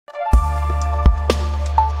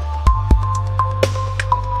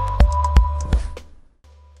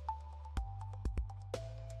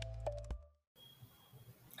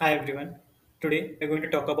Hi everyone. Today we're going to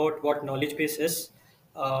talk about what knowledge base is,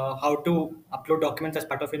 how to upload documents as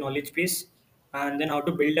part of a knowledge base, and then how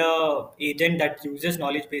to build a agent that uses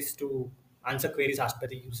knowledge base to answer queries asked by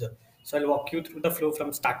the user. So I'll walk you through the flow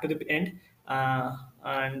from start to the end,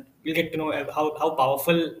 and you'll get to know how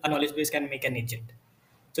powerful a knowledge base can make an agent.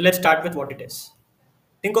 So let's start with what it is.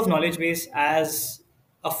 Think of knowledge base as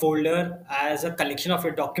a folder, as a collection of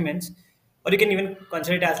your documents, or you can even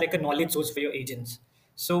consider it as like a knowledge source for your agents.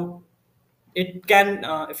 So it can,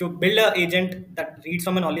 if you build an agent that reads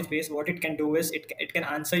from a knowledge base, what it can do is it can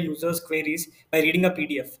answer users queries by reading a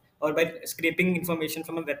PDF or by scraping information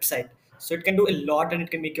from a website. So it can do a lot, and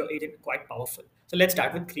it can make your agent quite powerful. So let's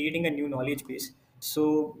start with creating a new knowledge base.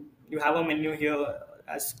 So you have a menu here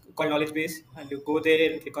as called knowledge base, and you go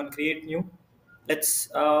there and click on create new.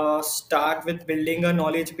 Let's start with building a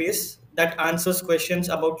knowledge base that answers questions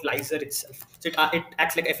about Lyzr itself. So it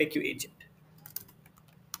acts like FAQ agent.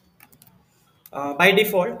 By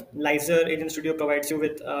default, Lyzr Agent Studio provides you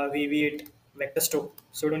with a Weaviate vector store,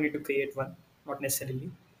 so you don't need to create one, not necessarily.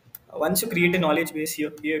 Once you create a knowledge base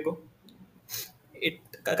here you go. It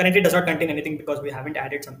currently does not contain anything because we haven't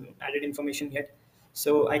added information yet.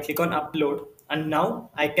 So I click on upload, and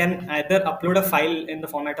now I can either upload a file in the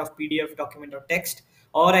format of PDF, document, or text,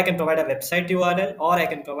 or I can provide a website URL, or I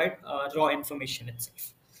can provide raw information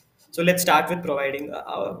itself. So let's start with providing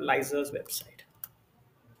our Lyzr's website.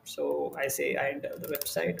 So I say I enter the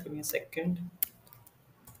website. Give me a second.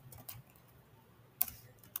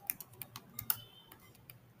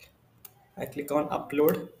 I click on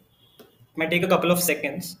upload. It might take a couple of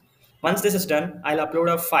seconds. Once this is done, I'll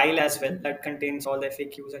upload a file as well that contains all the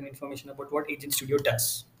FAQs and information about what Agent Studio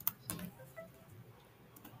does.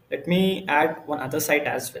 Let me add one other site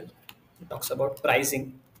as well. It talks about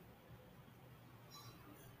pricing.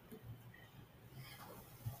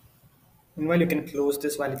 Meanwhile, you can close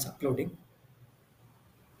this while it's uploading.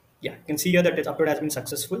 Yeah, you can see here that its upload has been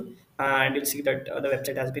successful, and you'll see that the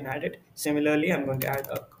website has been added. Similarly, I'm going to add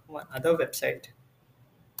one other website.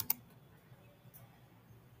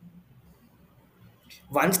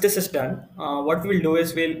 Once this is done, what we'll do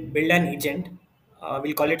is we'll build an agent.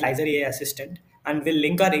 We'll call it Lyzr AI Assistant, and we'll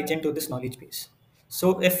link our agent to this knowledge base.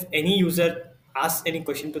 So if any user asks any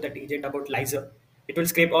question to that agent about Lyzr, it will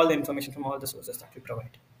scrape all the information from all the sources that we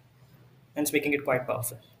provide, hence making it quite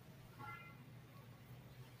powerful.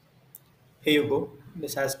 Here you go.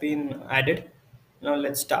 This has been added. Now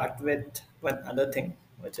let's start with one other thing,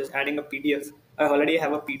 which is adding a PDF. I already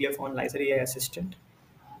have a PDF on Lyzr AI Assistant.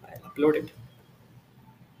 I'll upload it.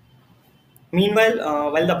 Meanwhile,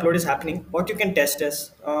 while the upload is happening, what you can test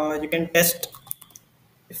is you can test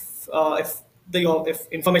if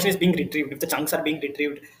information is being retrieved, if the chunks are being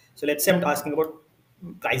retrieved. So let's say I'm asking about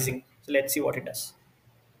pricing. So let's see what it does.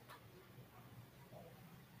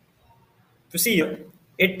 To see here,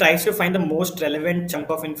 it tries to find the most relevant chunk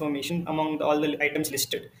of information among all the items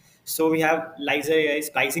listed. So we have Lyzr AI's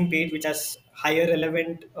pricing page, which has higher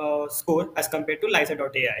relevant score as compared to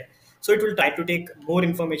Lyzr.ai. So it will try to take more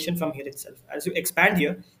information from here itself. As you expand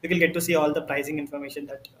here, you will get to see all the pricing information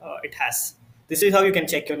that it has. This is how you can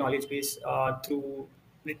check your knowledge base through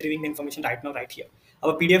retrieving the information right now, right here.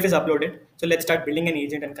 Our PDF is uploaded. So let's start building an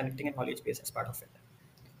agent and connecting a knowledge base as part of it.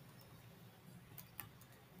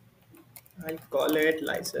 I'll call it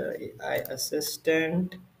Lyzr AI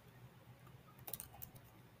Assistant.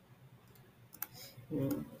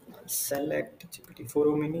 I'll select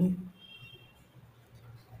GPT-4o Mini.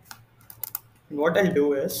 And what I'll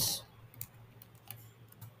do is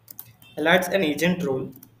I'll add an agent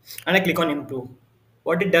role, and I click on improve.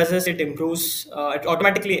 What it does is it improves, it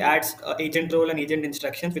automatically adds agent role and agent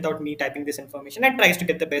instructions without me typing this information, and tries to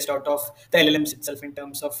get the best out of the LLMs itself in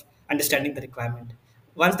terms of understanding the requirement.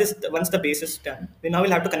 Once the base is done, we now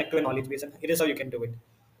will have to connect to a knowledge base, and here is how you can do it.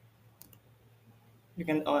 You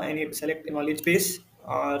can select a knowledge base.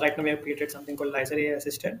 Right now we have created something called Lyzr AI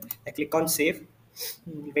Assistant. I click on save.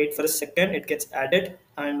 Wait for a second, it gets added,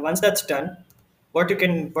 and once that's done, what we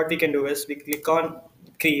can do is we click on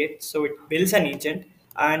create. So it builds an agent,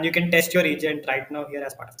 and you can test your agent right now here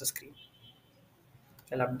as part of the screen.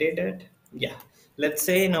 I'll update it. Yeah. Let's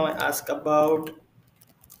say now I ask about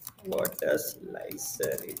what does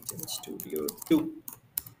Lyzr Agent Studio do.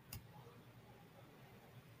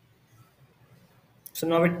 So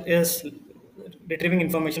now it is retrieving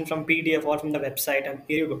information from PDF or from the website, and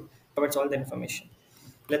here you go, provides all the information.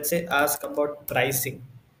 Let's say ask about pricing.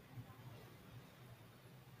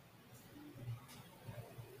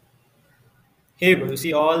 Here you go, you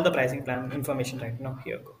see all the pricing plan information right now.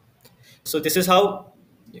 Here you go. So this is how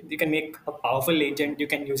you can make a powerful agent. You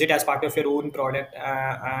can use it as part of your own product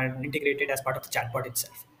and integrate it as part of the chatbot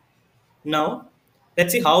itself. Now,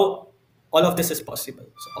 let's see how all of this is possible.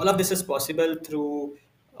 So, all of this is possible through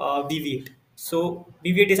Weaviate. So,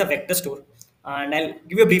 Weaviate is a vector store, and I'll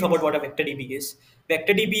give you a brief about what a vector DB is.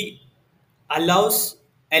 Vector DB allows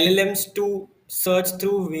LLMs to search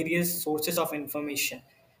through various sources of information.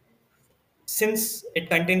 Since it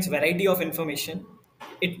contains variety of information,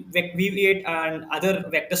 Weaviate and other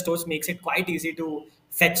vector stores makes it quite easy to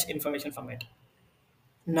fetch information from it.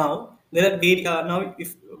 Now, now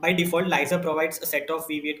if by default Lyzr provides a set of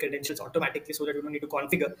Weaviate credentials automatically, so that you don't need to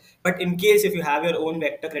configure. But in case if you have your own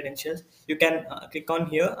vector credentials, you can click on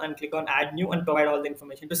here and click on Add New and provide all the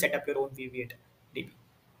information to set up your own Weaviate DB.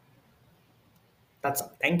 That's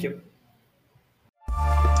all. Thank you.